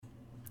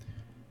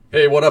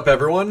Hey, what up,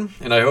 everyone?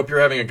 And I hope you're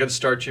having a good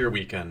start to your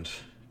weekend.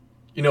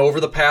 Over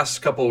the past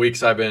couple of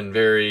weeks, I've been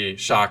very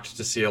shocked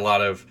to see a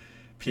lot of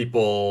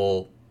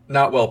people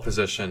not well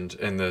positioned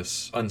in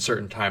this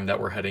uncertain time that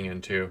we're heading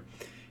into.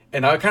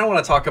 And I kind of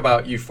want to talk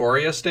about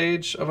euphoria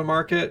stage of a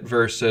market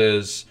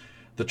versus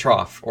the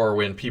trough, or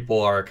when people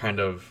are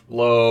kind of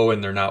low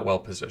and they're not well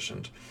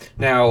positioned.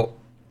 Now,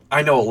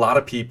 I know a lot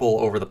of people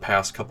over the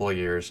past couple of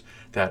years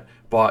that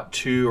bought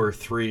 2 or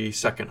 3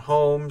 second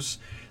homes.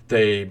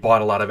 They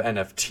bought a lot of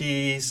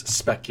NFTs,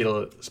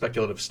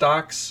 speculative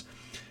stocks.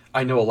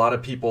 I know a lot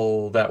of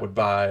people that would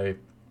buy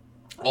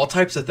all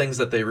types of things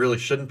that they really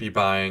shouldn't be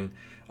buying.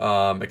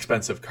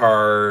 Expensive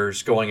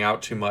cars, going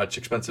out too much,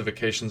 expensive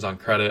vacations on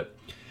credit.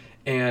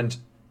 And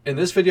in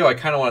this video, I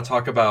kind of want to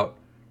talk about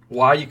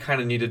why you kind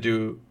of need to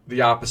do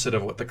the opposite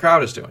of what the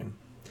crowd is doing.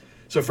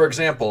 So for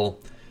example,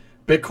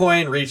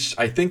 Bitcoin reached,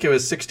 I think it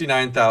was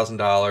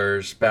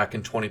 $69,000 back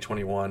in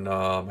 2021,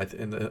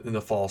 in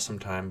the fall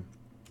sometime.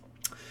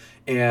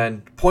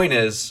 And point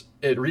is,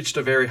 it reached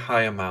a very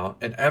high amount,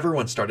 and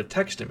everyone started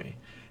texting me.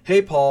 Hey,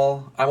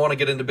 Paul, I want to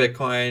get into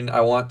Bitcoin.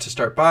 I want to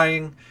start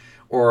buying.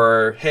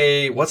 Or,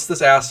 hey, what's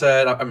this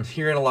asset? I'm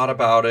hearing a lot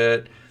about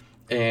it.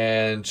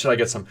 And should I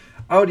get some?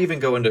 I would even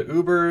go into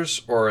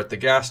Ubers or at the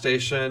gas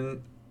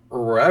station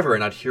or wherever,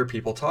 and I'd hear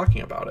people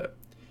talking about it.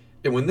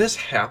 And when this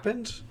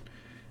happened,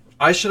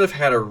 I should have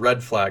had a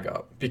red flag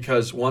up,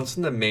 because once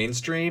in the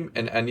mainstream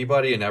and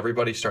anybody and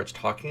everybody starts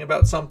talking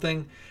about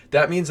something,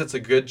 that means it's a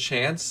good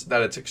chance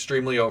that it's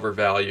extremely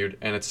overvalued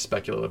and it's a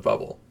speculative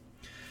bubble.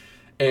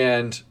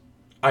 And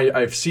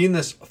I've seen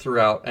this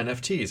throughout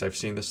NFTs. I've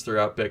seen this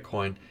throughout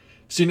Bitcoin.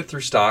 Seen it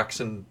through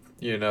stocks and,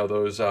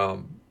 those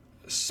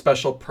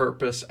special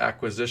purpose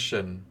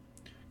acquisition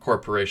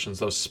corporations,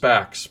 those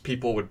SPACs.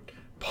 People would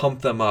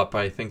pump them up.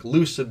 I think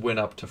Lucid went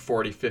up to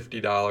 $40,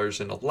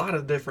 $50, and a lot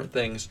of different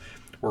things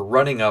were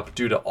running up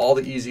due to all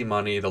the easy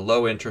money, the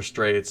low interest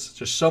rates,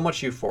 just so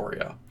much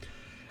euphoria.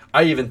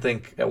 I even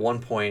think at one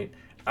point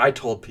I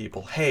told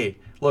people, hey,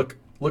 look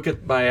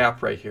at my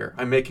app right here.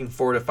 I'm making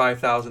 $4,000 to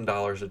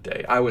 $5,000 a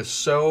day. I was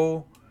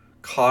so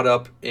caught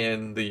up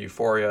in the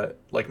euphoria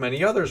like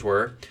many others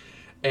were,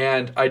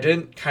 and I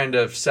didn't kind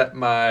of set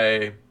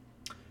my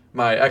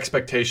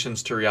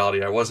expectations to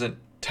reality. I wasn't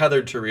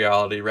tethered to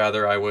reality.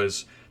 Rather, I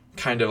was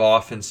kind of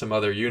off in some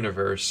other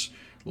universe,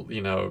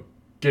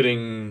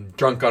 getting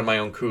drunk on my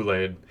own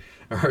Kool-Aid.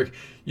 Or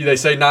they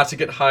say not to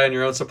get high on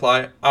your own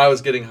supply. I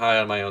was getting high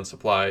on my own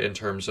supply in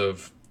terms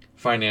of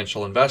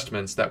financial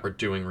investments that were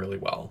doing really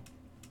well.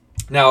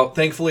 Now,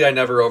 thankfully, I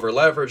never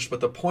over-leveraged, but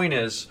the point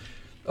is,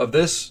 of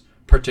this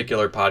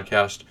particular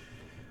podcast,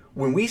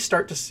 when we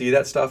start to see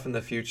that stuff in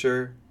the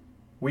future,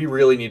 we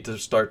really need to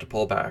start to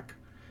pull back,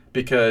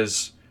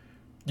 because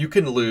you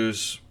can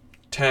lose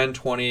 10,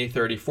 20,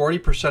 30,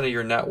 40% of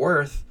your net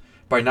worth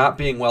by not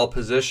being well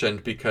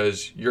positioned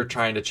because you're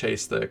trying to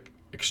chase the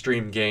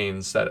extreme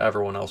gains that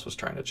everyone else was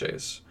trying to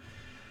chase.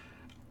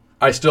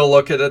 I still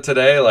look at it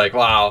today like,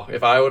 wow,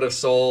 if I would have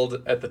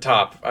sold at the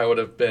top, I would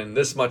have been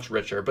this much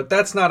richer. But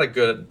that's not a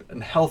good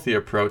and healthy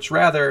approach.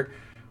 Rather,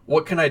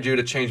 what can I do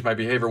to change my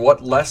behavior?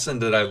 What lesson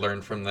did I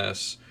learn from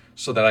this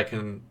so that I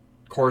can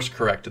course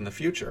correct in the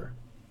future?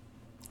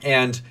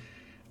 And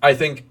I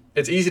think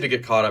it's easy to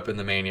get caught up in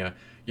the mania.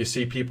 You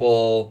see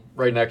people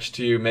right next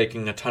to you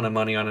making a ton of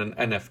money on an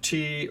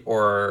NFT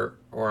or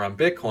on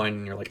Bitcoin,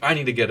 and you're like, I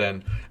need to get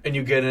in. And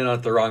you get in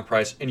at the wrong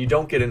price, and you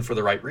don't get in for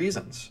the right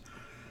reasons.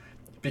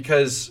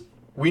 Because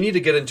we need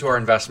to get into our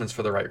investments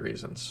for the right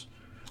reasons.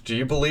 Do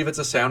you believe it's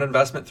a sound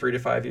investment 3 to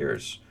 5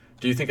 years?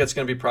 Do you think it's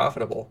going to be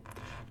profitable?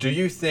 Do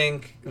you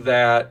think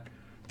that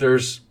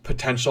there's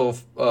potential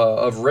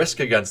of risk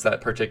against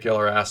that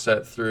particular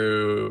asset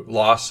through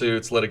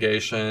lawsuits,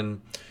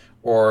 litigation,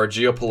 or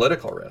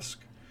geopolitical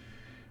risk?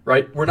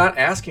 Right? We're not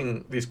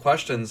asking these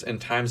questions in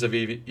times of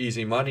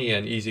easy money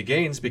and easy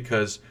gains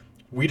because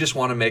we just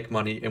want to make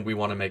money and we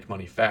want to make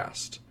money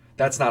fast.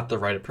 That's not the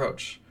right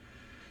approach.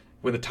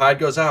 When the tide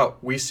goes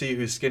out, we see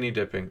who's skinny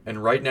dipping.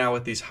 And right now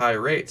at these high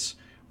rates,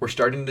 we're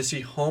starting to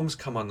see homes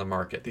come on the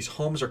market. These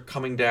homes are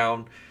coming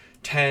down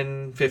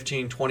 10,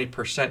 15,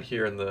 20%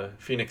 here in the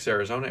Phoenix,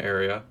 Arizona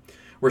area.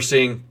 We're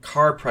seeing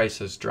car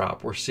prices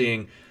drop. We're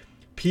seeing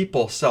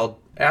people sell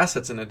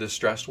assets in a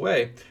distressed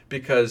way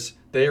because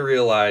they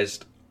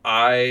realized,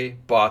 I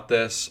bought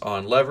this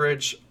on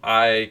leverage.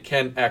 I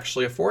can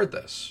actually afford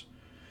this.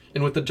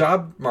 And with the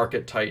job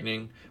market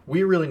tightening,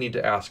 we really need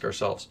to ask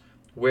ourselves,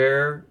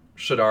 where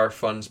should our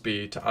funds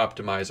be to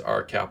optimize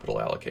our capital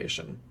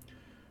allocation?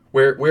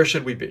 Where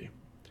should we be?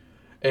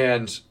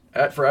 And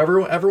for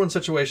everyone's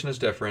situation is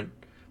different,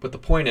 but the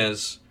point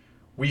is,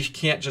 we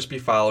can't just be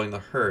following the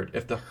herd.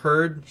 If the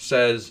herd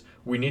says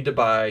we need to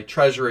buy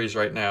treasuries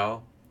right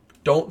now,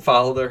 don't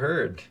follow the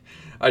herd.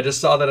 I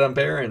just saw that on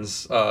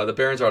the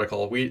Barron's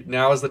article.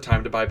 Now is the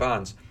time to buy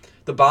bonds.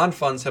 The bond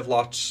funds have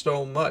lost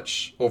so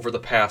much over the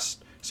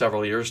past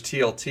several years,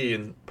 TLT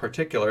in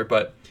particular,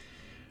 but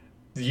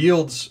the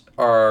yields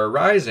are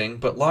rising,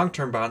 but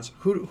long-term bonds,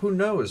 who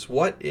knows?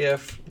 What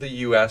if the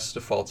U.S.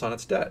 defaults on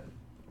its debt?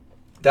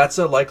 That's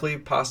a likely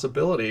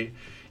possibility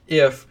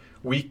if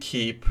we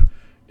keep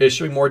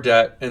issuing more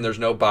debt and there's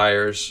no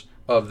buyers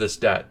of this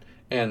debt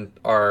and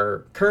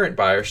our current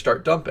buyers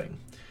start dumping.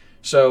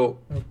 So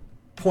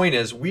point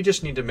is, we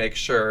just need to make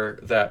sure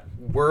that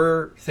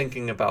we're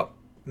thinking about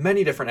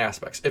many different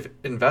aspects. If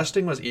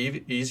investing was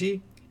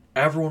easy,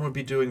 everyone would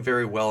be doing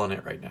very well in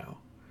it right now.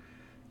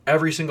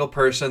 Every single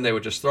person, they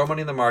would just throw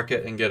money in the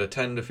market and get a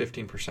 10 to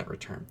 15%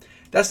 return.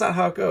 That's not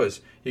how it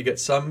goes. You get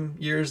some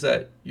years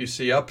that you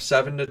see up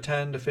 7 to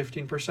 10 to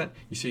 15%.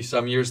 You see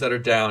some years that are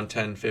down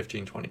 10,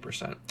 15,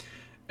 20%.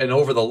 And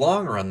over the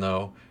long run,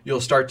 though,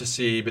 you'll start to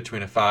see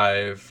between a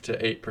 5 to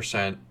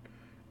 8%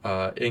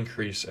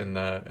 increase in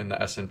the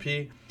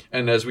S&P.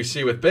 And as we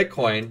see with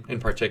Bitcoin in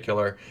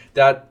particular,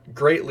 that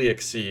greatly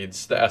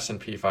exceeds the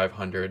S&P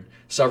 500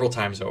 several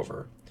times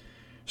over.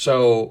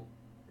 So,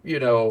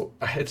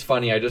 it's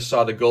funny. I just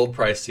saw the gold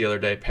price the other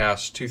day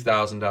pass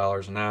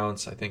 $2,000 an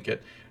ounce. I think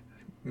it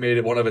made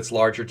it one of its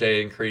larger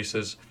day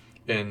increases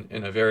in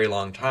a very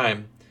long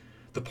time.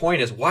 The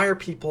point is, why are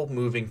people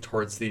moving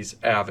towards these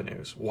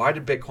avenues? Why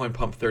did Bitcoin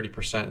pump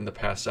 30% in the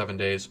past 7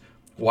 days?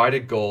 Why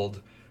did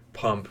gold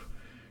pump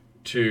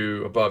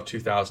to above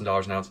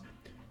 $2,000 an ounce?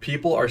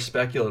 People are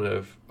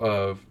speculative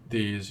of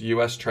these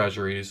U.S.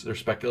 treasuries. They're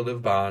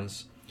speculative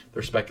bonds.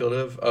 They're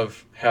speculative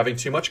of having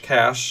too much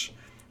cash,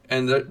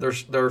 and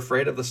they're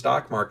afraid of the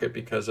stock market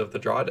because of the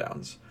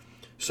drawdowns.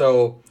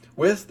 So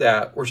with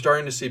that, we're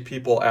starting to see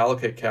people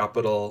allocate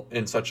capital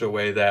in such a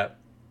way that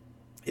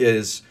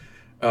is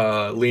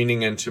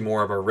leaning into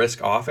more of a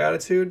risk-off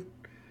attitude.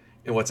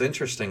 And what's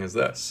interesting is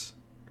this.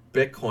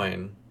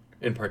 Bitcoin,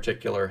 in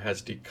particular,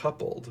 has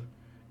decoupled,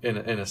 in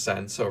a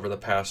sense, over the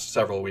past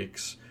several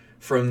weeks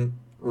from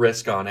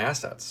risk-on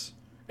assets.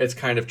 It's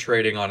kind of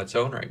trading on its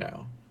own right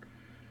now.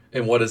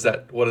 And what does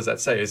that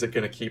say? Is it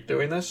going to keep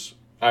doing this?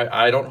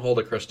 I don't hold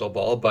a crystal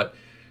ball, but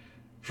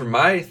from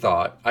my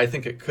thought, I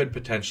think it could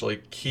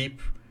potentially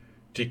keep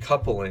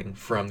decoupling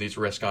from these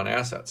risk-on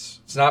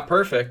assets. It's not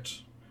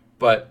perfect,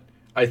 but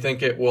I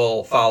think it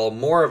will follow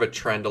more of a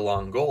trend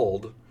along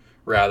gold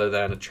rather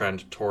than a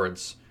trend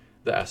towards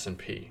the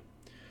S&P.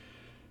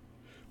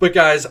 But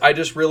guys, I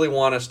just really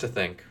want us to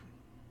think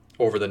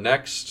over the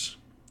next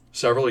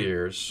several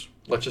years.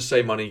 Let's just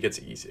say money gets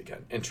easy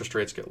again. Interest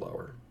rates get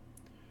lower.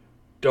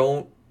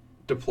 Don't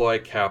deploy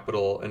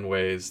capital in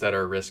ways that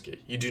are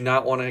risky. You do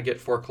not want to get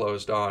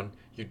foreclosed on.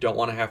 You don't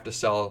want to have to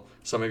sell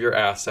some of your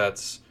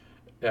assets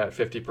at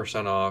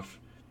 50% off.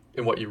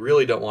 And what you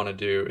really don't want to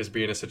do is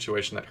be in a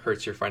situation that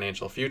hurts your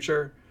financial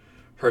future,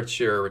 hurts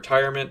your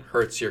retirement,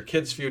 hurts your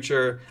kids'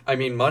 future. I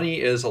mean, money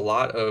is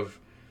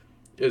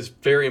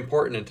very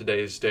important in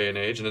today's day and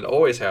age, and it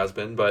always has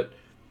been, but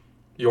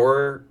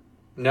your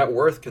net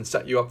worth can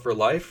set you up for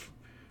life.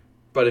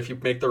 But if you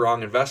make the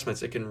wrong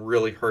investments, it can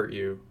really hurt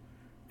you.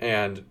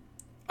 And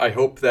I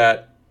hope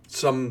that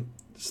some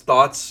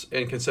thoughts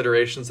and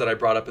considerations that I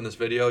brought up in this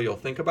video you'll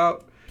think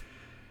about.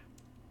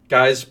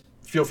 Guys,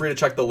 feel free to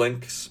check the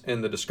links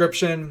in the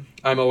description.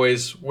 I'm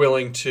always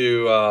willing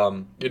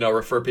to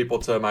refer people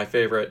to my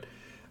favorite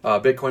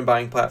Bitcoin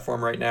buying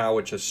platform right now,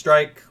 which is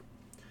Strike.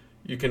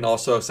 You can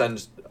also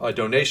send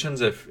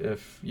donations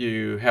if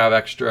you have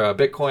extra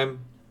Bitcoin.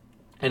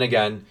 And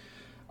again,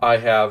 I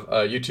have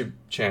a YouTube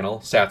channel,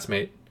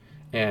 SatsMate,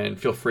 and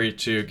feel free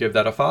to give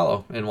that a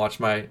follow and watch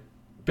my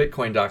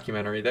Bitcoin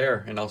documentary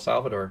there in El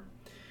Salvador.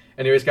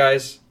 Anyways,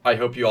 guys, I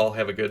hope you all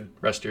have a good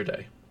rest of your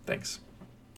day. Thanks.